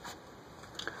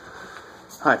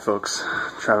Hi folks,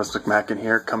 Travis McMacken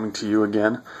here, coming to you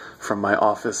again from my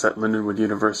office at Lindenwood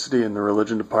University in the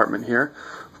Religion Department here,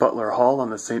 Butler Hall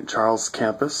on the St. Charles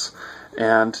campus.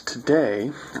 And today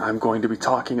I'm going to be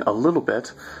talking a little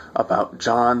bit about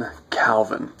John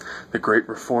Calvin, the great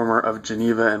reformer of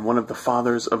Geneva and one of the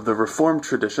fathers of the Reformed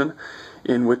tradition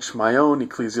in which my own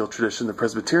ecclesial tradition, the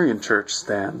Presbyterian Church,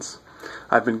 stands.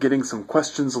 I've been getting some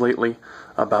questions lately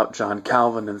about John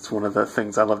Calvin, and it's one of the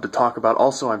things I love to talk about.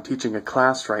 Also, I'm teaching a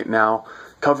class right now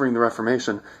covering the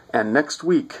Reformation, and next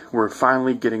week we're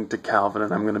finally getting to Calvin,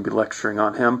 and I'm going to be lecturing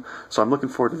on him, so I'm looking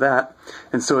forward to that.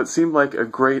 And so it seemed like a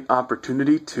great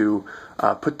opportunity to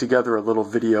put together a little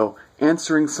video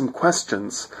answering some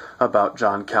questions about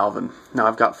John Calvin. Now,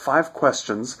 I've got 5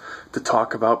 questions to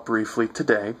talk about briefly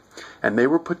today, and they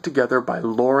were put together by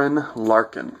Lauren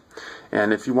Larkin.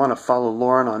 And if you want to follow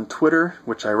Lauren on Twitter,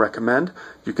 which I recommend,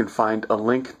 you can find a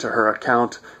link to her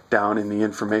account down in the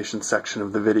information section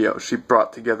of the video. She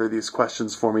brought together these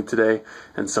questions for me today,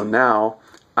 and so now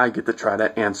I get to try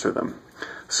to answer them.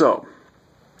 So,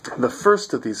 the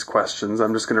first of these questions,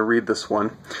 I'm just going to read this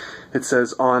one. It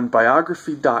says, on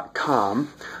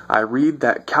biography.com, I read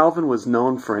that Calvin was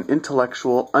known for an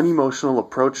intellectual, unemotional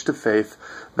approach to faith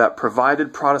that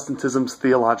provided Protestantism's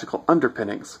theological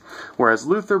underpinnings, whereas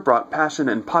Luther brought passion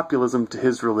and populism to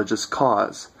his religious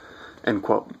cause. End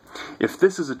quote. If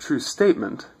this is a true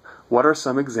statement, what are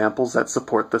some examples that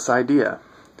support this idea?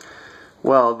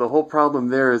 Well, the whole problem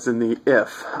there is in the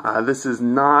if. This is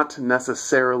not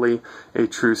necessarily a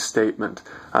true statement.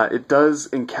 It does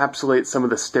encapsulate some of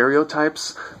the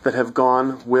stereotypes that have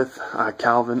gone with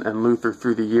Calvin and Luther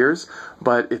through the years,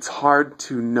 but it's hard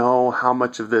to know how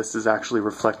much of this is actually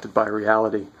reflected by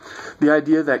reality. The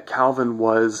idea that Calvin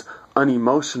was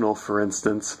unemotional, for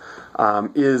instance,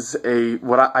 is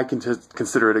what I can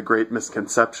consider it a great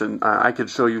misconception. I could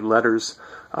show you letters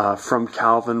from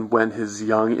Calvin when his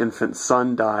young infant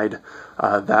son died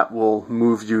that will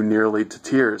move you nearly to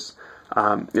tears.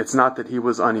 It's not that he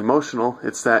was unemotional,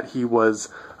 it's that he was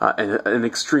an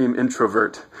extreme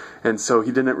introvert. And so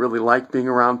he didn't really like being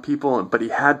around people, but he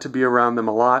had to be around them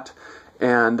a lot,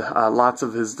 and lots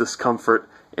of his discomfort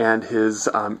and his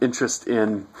interest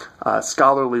in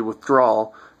scholarly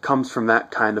withdrawal comes from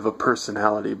that kind of a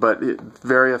personality. But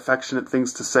very affectionate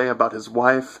things to say about his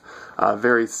wife,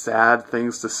 very sad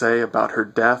things to say about her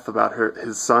death, about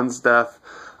his son's death.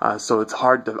 So it's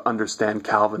hard to understand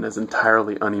Calvin as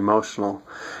entirely unemotional.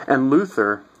 And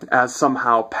Luther as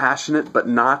somehow passionate but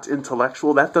not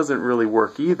intellectual, that doesn't really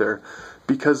work either,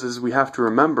 because as we have to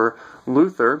remember,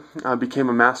 Luther became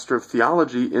a master of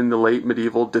theology in the late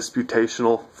medieval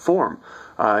disputational form.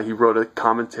 He wrote a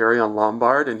commentary on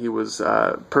Lombard, and he was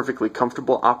perfectly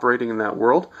comfortable operating in that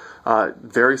world.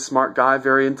 Very smart guy,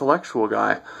 very intellectual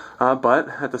guy, but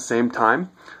at the same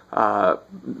time,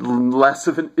 less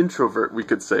of an introvert, we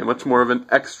could say, much more of an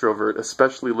extrovert,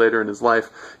 especially later in his life.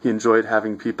 He enjoyed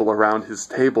having people around his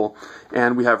table,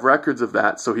 and we have records of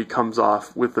that, so he comes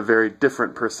off with a very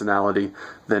different personality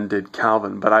than did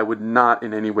Calvin. But I would not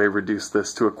in any way reduce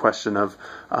this to a question of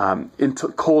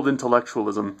cold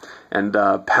intellectualism and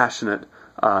passionate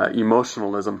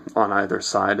emotionalism on either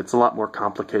side. It's a lot more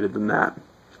complicated than that.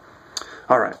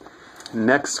 All right,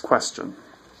 next question.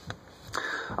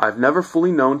 I've never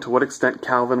fully known to what extent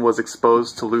Calvin was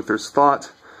exposed to Luther's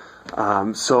thought.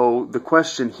 So the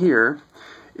question here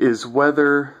is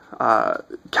whether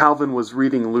Calvin was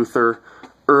reading Luther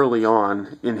early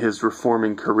on in his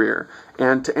reforming career.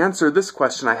 And to answer this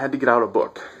question, I had to get out a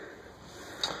book.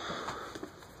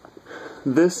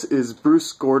 This is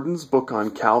Bruce Gordon's book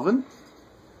on Calvin,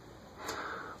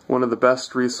 one of the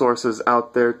best resources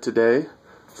out there today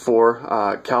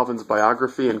for Calvin's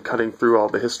biography and cutting through all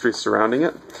the history surrounding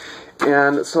it.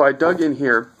 And so I dug in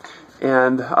here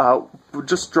and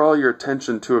just draw your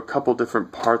attention to a couple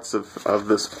different parts of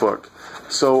this book.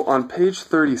 So on page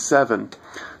 37,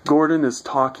 Gordon is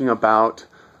talking about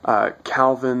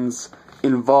Calvin's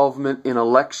involvement in a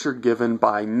lecture given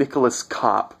by Nicholas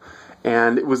Kopp.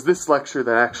 And it was this lecture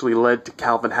that actually led to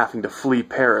Calvin having to flee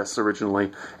Paris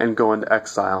originally and go into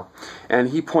exile. And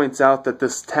he points out that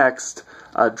this text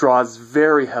draws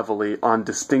very heavily on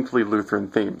distinctly Lutheran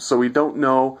themes. So we don't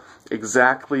know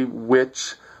exactly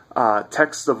which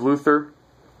text of Luther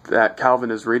that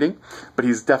Calvin is reading, but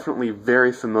he's definitely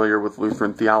very familiar with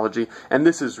Lutheran theology, and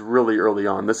this is really early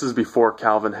on. This is before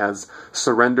Calvin has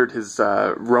surrendered his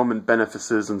Roman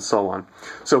benefices and so on.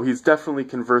 So he's definitely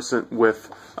conversant with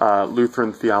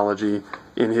Lutheran theology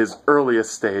in his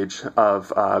earliest stage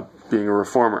of being a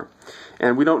reformer.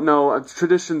 And we don't know,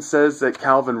 tradition says that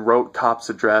Calvin wrote Copp's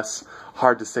address.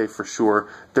 Hard to say for sure.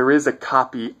 There is a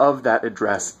copy of that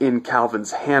address in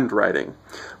Calvin's handwriting.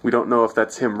 We don't know if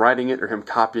that's him writing it or him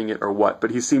copying it or what,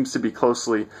 but he seems to be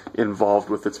closely involved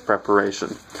with its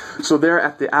preparation. So there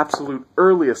at the absolute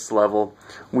earliest level,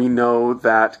 we know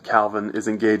that Calvin is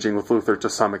engaging with Luther to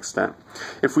some extent.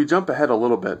 If we jump ahead a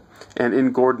little bit, and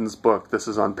in Gordon's book, this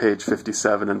is on page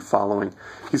 57 and following,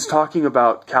 he's talking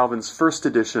about Calvin's first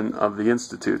edition of the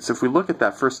Institutes. If we look at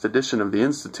that first edition of the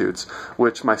Institutes,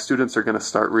 which my students are going to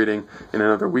start reading in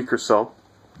another week or so,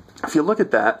 if you look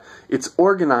at that, it's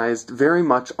organized very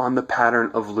much on the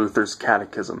pattern of Luther's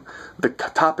catechism. The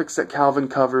topics that Calvin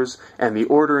covers and the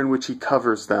order in which he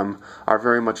covers them are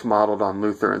very much modeled on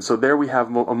Luther. And so there we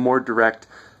have a more direct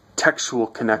textual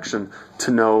connection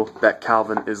to know that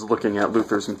Calvin is looking at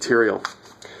Luther's material.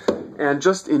 And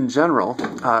just in general,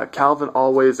 Calvin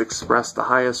always expressed the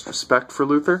highest respect for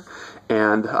Luther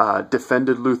and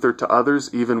defended Luther to others,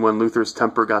 even when Luther's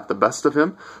temper got the best of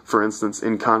him. For instance,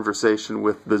 in conversation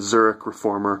with the Zurich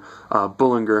reformer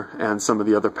Bullinger and some of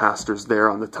the other pastors there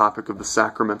on the topic of the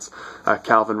sacraments,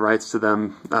 Calvin writes to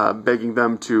them, begging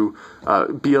them to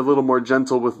be a little more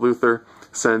gentle with Luther,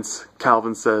 since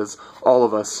Calvin says all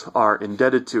of us are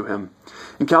indebted to him.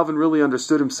 And Calvin really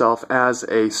understood himself as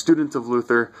a student of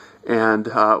Luther, and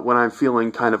when I'm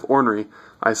feeling kind of ornery,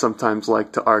 I sometimes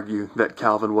like to argue that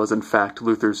Calvin was in fact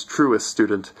Luther's truest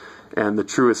student and the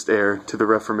truest heir to the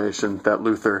Reformation that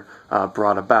Luther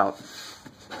brought about.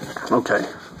 Okay,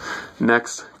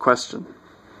 next question.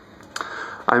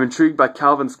 I'm intrigued by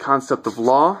Calvin's concept of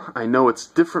law. I know it's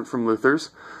different from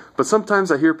Luther's, but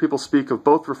sometimes I hear people speak of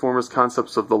both reformers'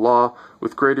 concepts of the law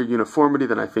with greater uniformity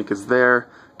than I think is there.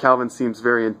 Calvin seems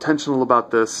very intentional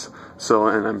about this,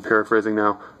 and I'm paraphrasing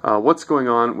now, what's going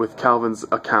on with Calvin's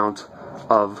account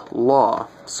of law?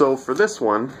 So for this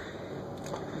one,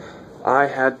 I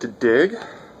had to dig,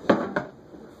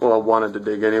 well, I wanted to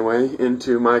dig anyway,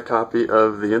 into my copy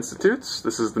of the Institutes.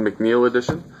 This is the McNeil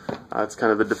edition. It's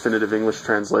kind of the definitive English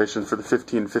translation for the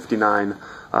 1559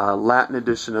 Latin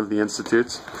edition of the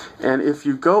Institutes. And if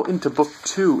you go into Book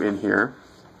 2 in here,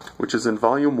 which is in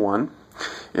Volume 1,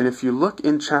 and if you look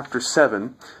in Chapter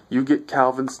 7, you get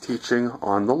Calvin's teaching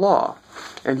on the law.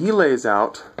 And he lays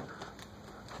out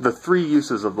the three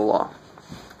uses of the law.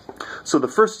 So the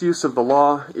first use of the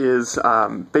law is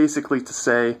basically to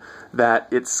say that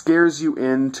it scares you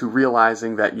into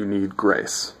realizing that you need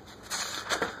grace.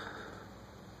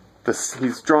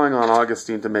 He's drawing on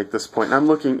Augustine to make this point. And I'm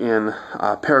looking in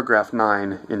paragraph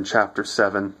 9 in chapter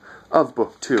 7 of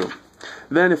book 2.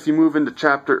 Then if you move into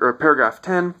paragraph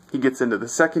 10, he gets into the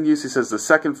second use. He says the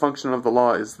second function of the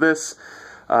law is this: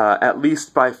 at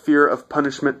least by fear of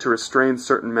punishment to restrain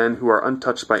certain men who are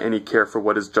untouched by any care for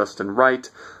what is just and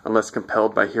right, unless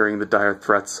compelled by hearing the dire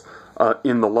threats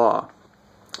in the law.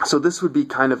 So this would be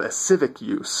kind of a civic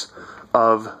use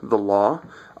of the law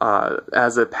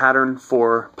as a pattern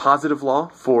for positive law,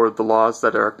 for the laws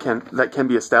that can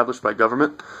be established by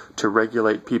government to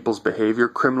regulate people's behavior,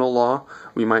 criminal law,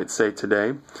 we might say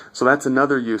today. So that's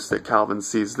another use that Calvin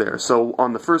sees there. So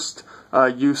on the first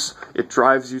use, it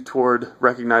drives you toward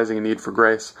recognizing a need for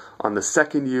grace. On the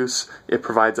second use, it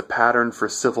provides a pattern for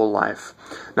civil life.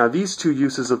 Now these two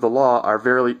uses of the law are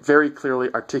very, very clearly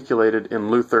articulated in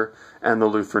Luther and the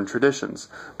Lutheran traditions.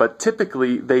 But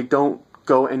typically, they don't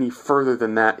go any further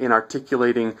than that in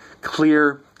articulating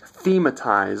clear,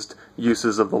 thematized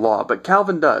uses of the law. But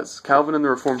Calvin does. Calvin in the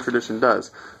Reformed tradition does.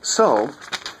 So,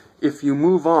 if you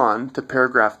move on to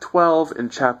paragraph 12 in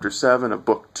chapter 7 of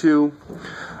book 2,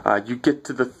 you get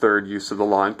to the third use of the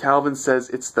law. And Calvin says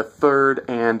it's the third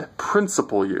and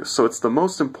principal use. So it's the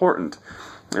most important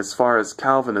as far as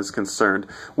Calvin is concerned,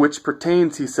 which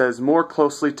pertains, he says, more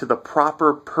closely to the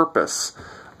proper purpose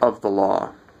of the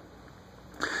law.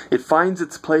 It finds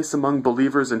its place among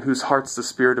believers in whose hearts the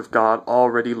Spirit of God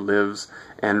already lives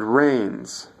and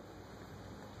reigns.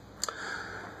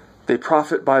 They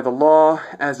profit by the law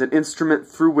as an instrument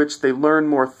through which they learn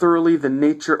more thoroughly the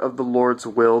nature of the Lord's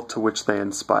will to which they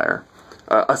aspire.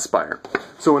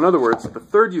 So in other words, the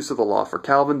third use of the law for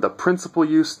Calvin, the principal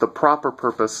use, the proper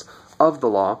purpose of the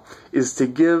law, is to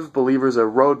give believers a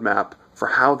roadmap for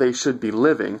how they should be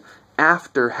living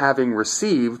after having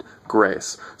received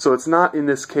grace. So it's not in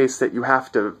this case that you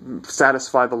have to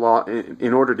satisfy the law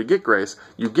in order to get grace.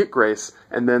 You get grace,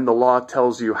 and then the law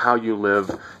tells you how you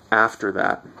live after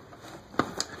that.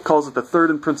 Calls it the third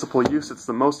and principal use. It's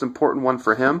the most important one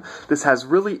for him. This has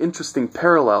really interesting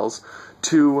parallels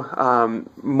to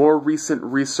more recent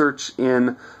research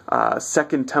in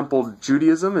Second Temple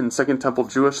Judaism and Second Temple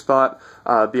Jewish thought,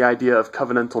 the idea of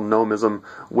covenantal nomism,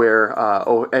 where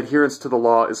adherence to the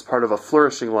law is part of a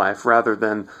flourishing life rather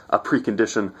than a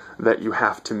precondition that you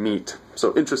have to meet.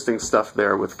 So interesting stuff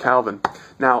there with Calvin.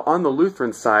 Now, on the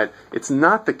Lutheran side, it's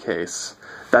not the case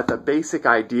that the basic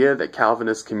idea that Calvin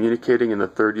is communicating in the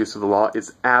third use of the law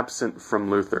is absent from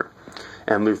Luther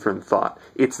and Lutheran thought.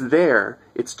 It's there,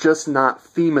 it's just not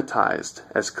thematized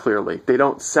as clearly. They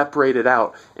don't separate it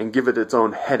out and give it its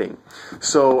own heading.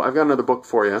 So I've got another book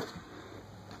for you.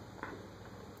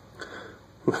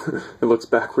 It looks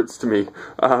backwards to me.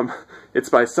 It's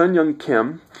by Sun Young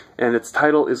Kim, and its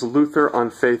title is Luther on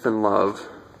Faith and Love.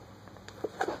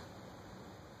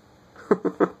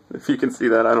 If you can see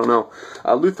that, I don't know.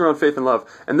 Luther on Faith and Love.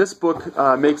 And this book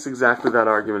makes exactly that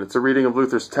argument. It's a reading of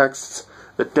Luther's texts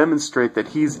that demonstrate that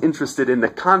he's interested in the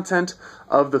content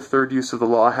of the third use of the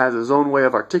law, has his own way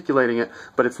of articulating it,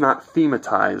 but it's not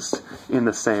thematized in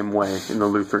the same way in the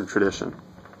Lutheran tradition.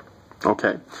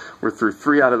 Okay, we're through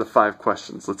 3 out of the 5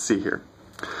 questions. Let's see here.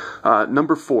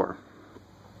 Number 4.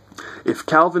 If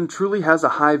Calvin truly has a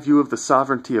high view of the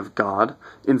sovereignty of God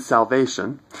in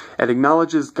salvation and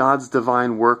acknowledges God's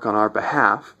divine work on our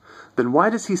behalf, then why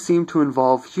does he seem to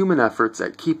involve human efforts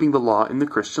at keeping the law in the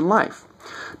Christian life?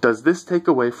 Does this take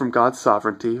away from God's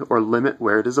sovereignty or limit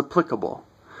where it is applicable?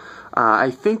 I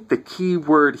think the key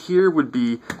word here would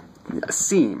be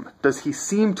seem. Does he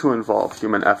seem to involve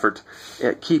human effort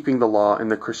at keeping the law in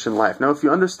the Christian life? Now, if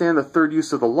you understand the third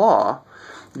use of the law,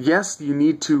 yes, you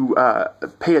need to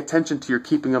pay attention to your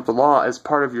keeping of the law as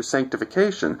part of your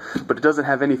sanctification, but it doesn't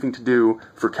have anything to do,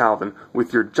 for Calvin,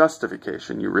 with your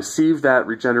justification. You receive that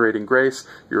regenerating grace,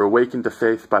 you're awakened to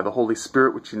faith by the Holy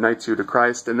Spirit, which unites you to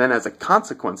Christ, and then as a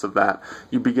consequence of that,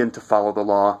 you begin to follow the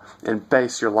law and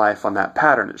base your life on that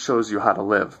pattern. It shows you how to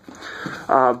live.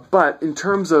 But in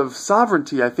terms of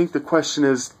sovereignty, I think the question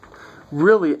is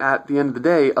really, at the end of the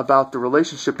day, about the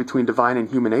relationship between divine and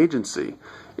human agency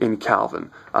in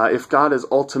Calvin. If God is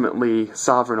ultimately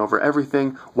sovereign over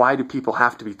everything, why do people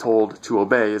have to be told to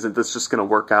obey? Isn't this just going to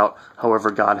work out however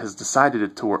God has decided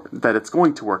it to work, that it's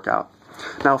going to work out?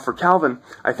 Now, for Calvin,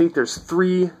 I think there's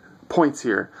 3 points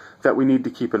here that we need to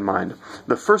keep in mind.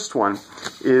 The first one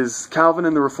is Calvin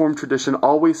and the Reformed tradition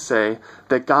always say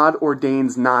that God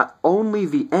ordains not only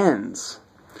the ends,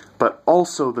 but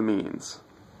also the means.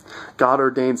 God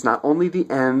ordains not only the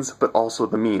ends, but also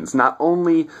the means. Not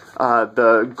only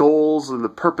the goals and the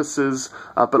purposes,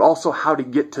 but also how to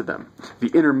get to them,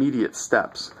 the intermediate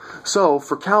steps. So,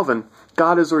 for Calvin,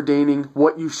 God is ordaining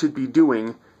what you should be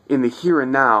doing in the here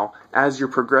and now as you're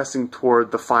progressing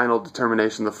toward the final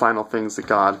determination, the final things that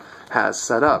God has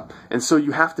set up. And so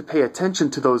you have to pay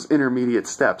attention to those intermediate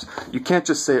steps. You can't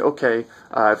just say, okay,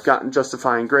 I've gotten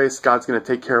justifying grace, God's going to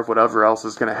take care of whatever else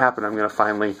is going to happen, I'm going to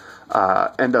finally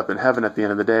end up in heaven at the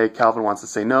end of the day. Calvin wants to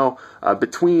say, no,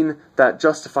 between that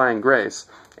justifying grace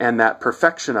and that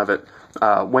perfection of it,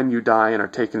 when you die and are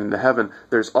taken into heaven,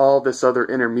 there's all this other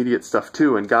intermediate stuff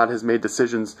too, and God has made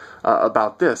decisions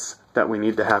about this that we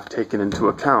need to have taken into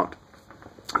account.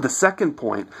 The second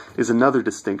point is another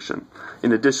distinction.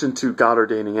 In addition to God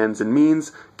ordaining ends and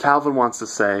means, Calvin wants to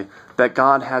say that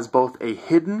God has both a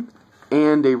hidden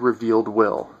and a revealed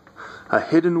will. A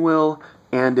hidden will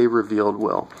and a revealed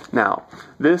will. Now,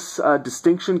 this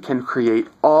distinction can create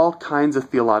all kinds of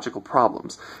theological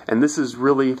problems, and this is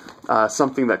really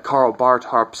something that Karl Barth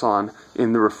harps on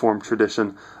in the Reformed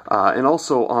tradition, and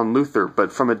also on Luther,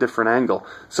 but from a different angle.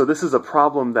 So this is a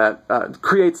problem that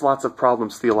creates lots of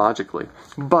problems theologically.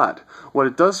 But what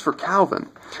it does for Calvin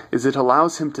is it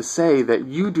allows him to say that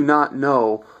you do not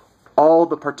know all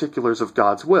the particulars of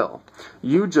God's will.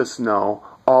 You just know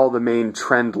all the main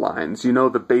trend lines. You know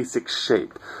the basic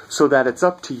shape. So that it's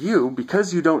up to you,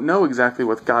 because you don't know exactly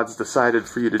what God's decided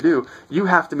for you to do, you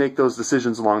have to make those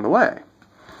decisions along the way.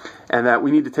 And that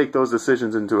we need to take those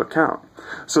decisions into account.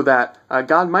 So that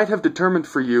God might have determined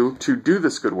for you to do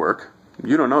this good work.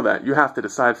 You don't know that. You have to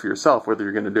decide for yourself whether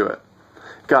you're going to do it.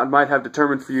 God might have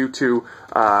determined for you to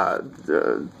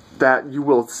that you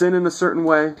will sin in a certain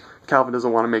way. Calvin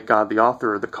doesn't want to make God the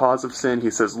author or the cause of sin.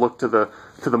 He says, look to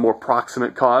the more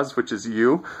proximate cause, which is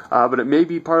you. But it may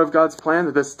be part of God's plan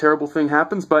that this terrible thing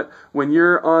happens. But when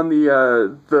you're on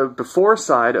the before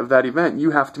side of that event,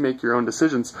 you have to make your own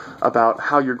decisions about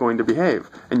how you're going to behave.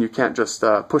 And you can't just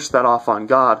push that off on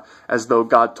God as though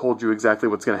God told you exactly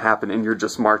what's going to happen and you're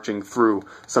just marching through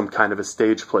some kind of a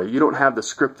stage play. You don't have the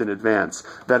script in advance.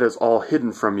 That is all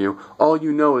hidden from you. All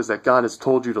you know is that God has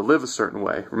told you to live a certain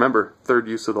way. Remember, third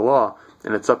use of the law,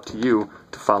 and it's up to you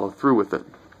to follow through with it.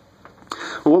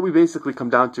 Well, what we basically come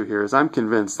down to here is I'm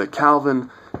convinced that Calvin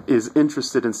is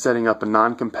interested in setting up a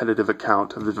non-competitive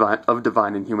account of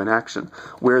divine and human action,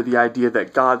 where the idea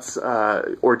that God's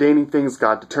ordaining things,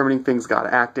 God determining things, God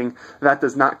acting, that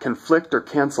does not conflict or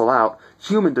cancel out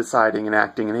human deciding and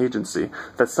acting and agency,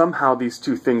 that somehow these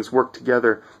two things work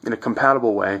together in a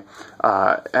compatible way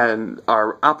and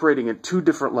are operating at two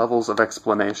different levels of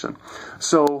explanation.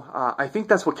 So I think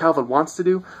that's what Calvin wants to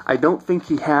do. I don't think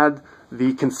he had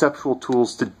the conceptual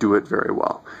tools to do it very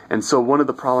well. And so one of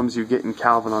the problems you get in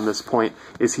Calvin on this point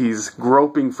is he's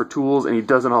groping for tools and he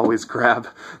doesn't always grab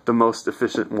the most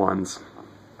efficient ones.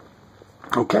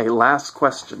 Okay, last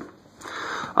question.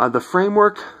 The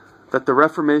framework that the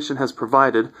Reformation has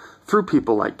provided through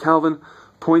people like Calvin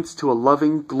points to a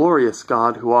loving, glorious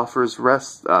God who offers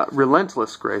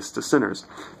relentless grace to sinners,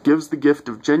 gives the gift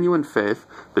of genuine faith,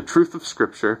 the truth of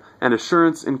Scripture, and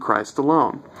assurance in Christ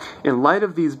alone. In light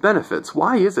of these benefits,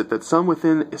 why is it that some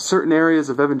within certain areas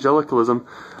of evangelicalism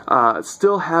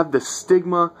still have the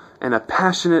stigma and a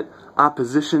passionate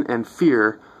opposition and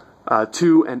fear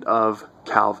to and of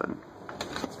Calvin?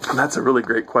 And that's a really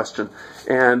great question,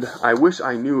 and I wish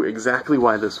I knew exactly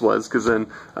why this was, because then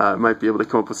I might be able to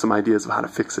come up with some ideas of how to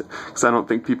fix it, because I don't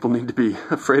think people need to be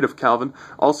afraid of Calvin.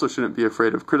 Also shouldn't be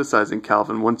afraid of criticizing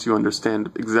Calvin once you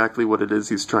understand exactly what it is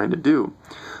he's trying to do.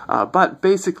 But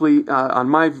basically, on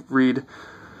my read,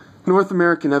 North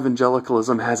American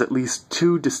evangelicalism has at least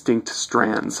two distinct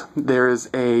strands. There is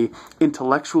a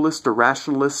intellectualist or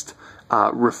rationalist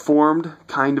Reformed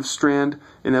kind of strand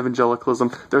in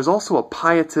evangelicalism. There's also a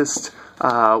pietist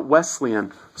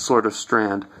Wesleyan sort of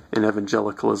strand in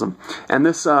evangelicalism. And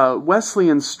this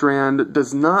Wesleyan strand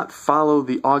does not follow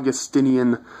the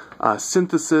Augustinian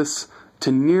synthesis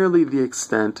to nearly the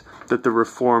extent that the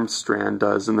Reformed strand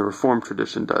does and the Reformed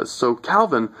tradition does. So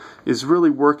Calvin is really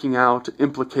working out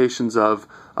implications of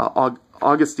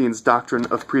Augustine's doctrine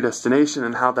of predestination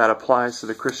and how that applies to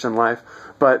the Christian life.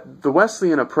 But the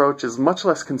Wesleyan approach is much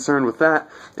less concerned with that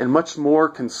and much more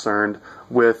concerned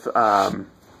with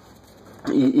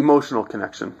emotional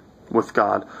connection with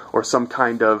God, or some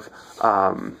kind of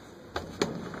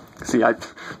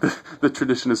the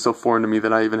tradition is so foreign to me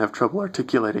that I even have trouble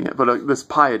articulating it, but this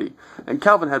piety. And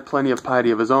Calvin had plenty of piety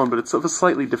of his own, but it's of a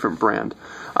slightly different brand.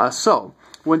 So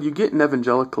what you get in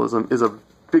evangelicalism is a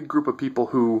big group of people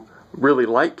who really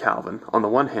like Calvin on the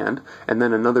one hand, and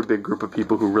then another big group of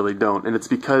people who really don't. And it's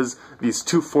because these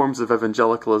two forms of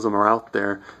evangelicalism are out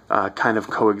there kind of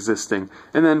coexisting,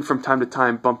 and then from time to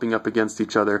time bumping up against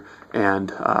each other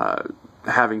and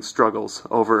having struggles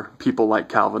over people like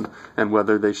Calvin and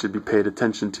whether they should be paid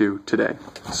attention to today.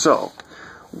 So,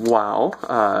 wow,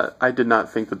 I did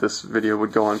not think that this video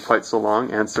would go on quite so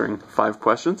long, answering 5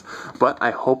 questions, but I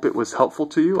hope it was helpful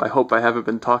to you. I hope I haven't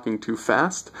been talking too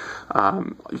fast.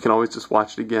 You can always just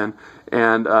watch it again.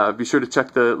 And be sure to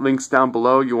check the links down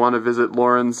below. You want to visit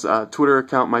Lauren's Twitter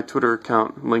account. My Twitter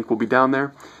account link will be down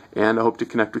there. And I hope to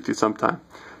connect with you sometime.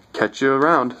 Catch you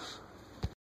around.